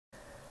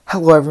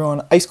Hello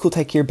everyone, IceCool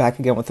Tech here, back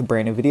again with a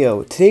brand new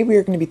video. Today we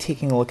are going to be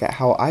taking a look at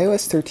how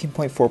iOS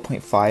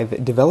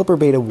 13.4.5 Developer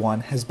Beta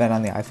 1 has been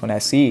on the iPhone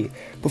SE.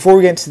 Before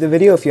we get into the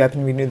video, if you happen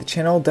to be new to the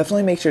channel,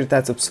 definitely make sure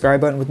that subscribe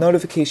button with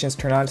notifications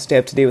turned on to stay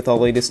up to date with all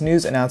the latest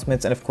news,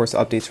 announcements, and of course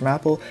updates from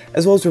Apple,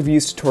 as well as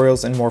reviews,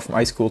 tutorials, and more from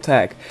IceCool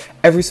Tech.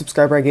 Every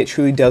subscriber I get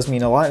truly does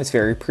mean a lot and it's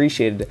very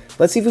appreciated.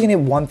 Let's see if we can hit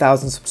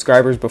 1,000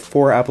 subscribers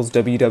before Apple's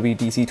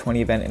WWDC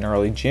 20 event in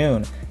early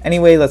June.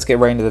 Anyway, let's get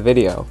right into the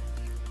video.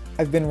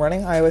 I've been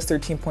running iOS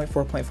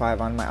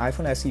 13.4.5 on my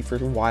iPhone SE for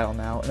a while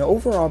now, and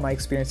overall my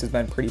experience has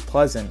been pretty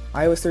pleasant.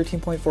 iOS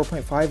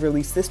 13.4.5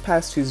 released this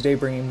past Tuesday,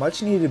 bringing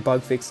much needed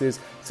bug fixes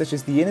such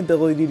as the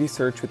inability to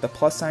search with the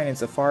plus sign in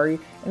Safari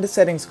and a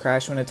settings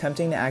crash when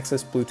attempting to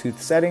access Bluetooth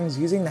settings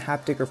using the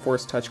haptic or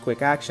force touch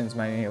quick actions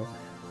menu.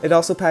 It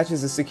also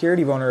patches a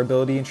security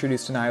vulnerability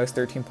introduced in iOS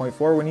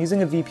 13.4 when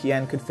using a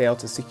VPN could fail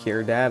to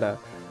secure data.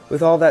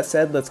 With all that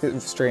said, let's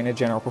get straight into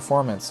general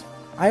performance.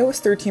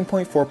 iOS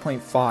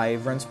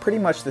 13.4.5 runs pretty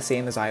much the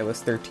same as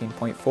iOS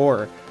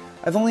 13.4.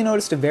 I've only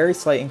noticed a very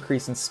slight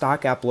increase in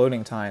stock app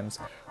loading times.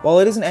 While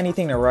it isn't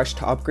anything to rush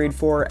to upgrade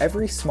for,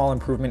 every small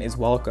improvement is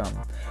welcome.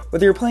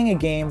 Whether you're playing a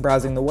game,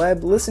 browsing the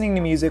web, listening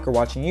to music, or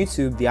watching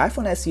YouTube, the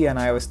iPhone SE on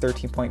iOS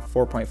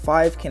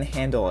 13.4.5 can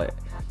handle it.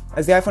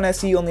 As the iPhone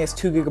SE only has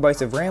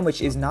 2GB of RAM,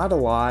 which is not a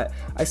lot,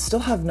 I still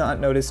have not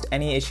noticed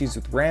any issues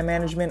with RAM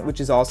management, which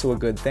is also a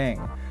good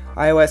thing.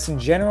 iOS in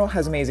general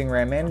has amazing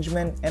RAM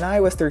management, and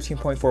iOS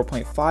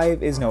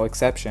 13.4.5 is no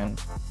exception.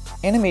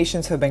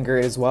 Animations have been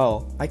great as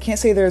well. I can't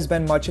say there has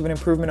been much of an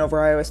improvement over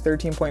iOS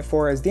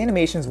 13.4 as the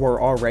animations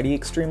were already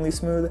extremely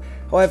smooth,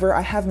 however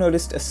I have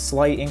noticed a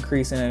slight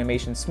increase in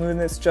animation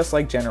smoothness just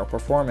like general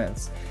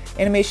performance.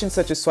 Animations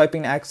such as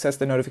swiping to access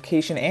the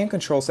notification and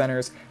control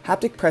centers,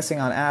 haptic pressing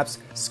on apps,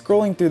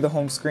 scrolling through the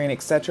home screen,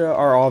 etc.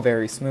 are all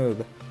very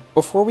smooth.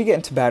 Before we get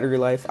into battery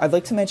life, I'd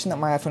like to mention that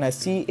my iPhone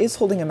SE is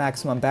holding a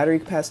maximum battery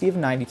capacity of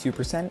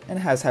 92% and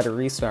has had a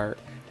restart.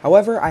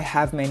 However, I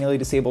have manually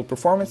disabled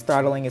performance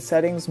throttling its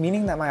settings,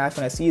 meaning that my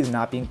iPhone SE is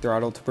not being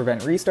throttled to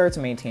prevent restarts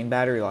and maintain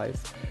battery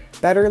life.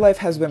 Battery life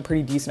has been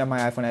pretty decent on my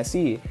iPhone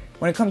SE.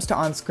 When it comes to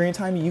on-screen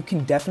time, you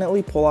can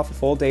definitely pull off a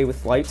full day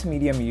with light to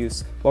medium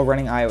use while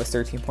running iOS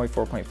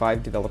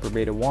 13.4.5 Developer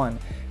Beta 1.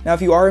 Now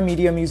if you are a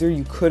medium user,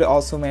 you could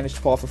also manage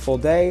to pull off a full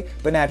day,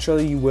 but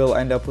naturally you will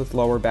end up with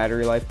lower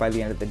battery life by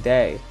the end of the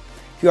day.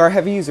 If you are a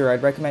heavy user,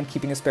 I'd recommend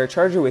keeping a spare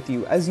charger with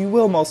you, as you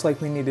will most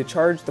likely need to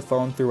charge the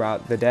phone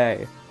throughout the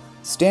day.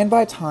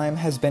 Standby time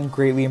has been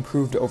greatly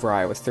improved over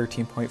iOS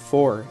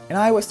 13.4. In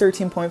iOS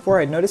 13.4,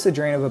 I'd noticed a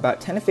drain of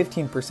about 10 to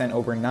 15%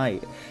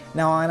 overnight.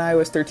 Now on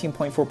iOS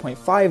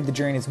 13.4.5, the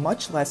drain is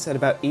much less at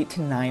about 8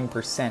 to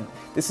 9%.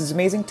 This is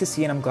amazing to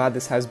see and I'm glad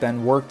this has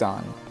been worked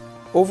on.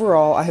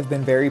 Overall, I have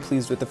been very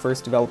pleased with the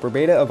first developer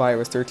beta of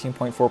iOS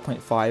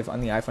 13.4.5 on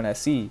the iPhone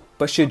SE,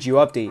 but should you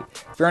update?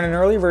 If you're on an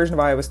earlier version of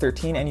iOS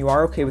 13 and you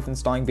are okay with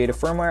installing beta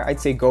firmware,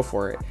 I'd say go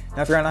for it.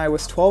 Now if you're on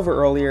iOS 12 or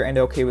earlier and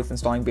okay with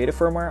installing beta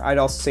firmware, I'd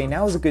also say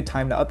now is a good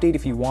time to update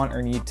if you want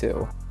or need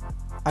to.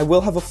 I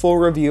will have a full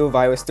review of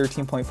iOS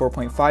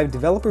 13.4.5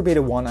 Developer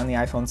Beta 1 on the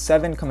iPhone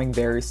 7 coming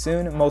very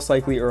soon, most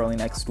likely early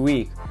next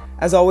week.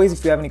 As always,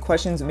 if you have any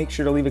questions, make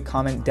sure to leave a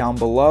comment down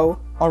below.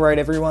 Alright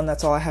everyone,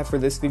 that's all I have for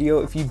this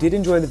video. If you did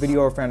enjoy the video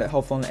or found it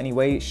helpful in any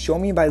way, show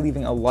me by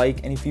leaving a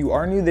like, and if you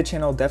are new to the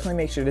channel, definitely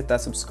make sure to hit that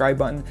subscribe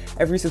button.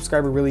 Every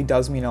subscriber really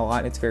does mean a lot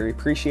and it's very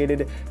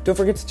appreciated. Don't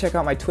forget to check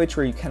out my Twitch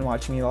where you can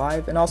watch me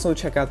live, and also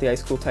check out the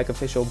IceCool Tech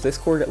official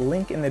Discord,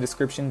 link in the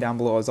description down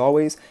below as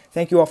always.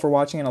 Thank you all for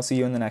watching and I'll see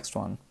you in the next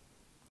one.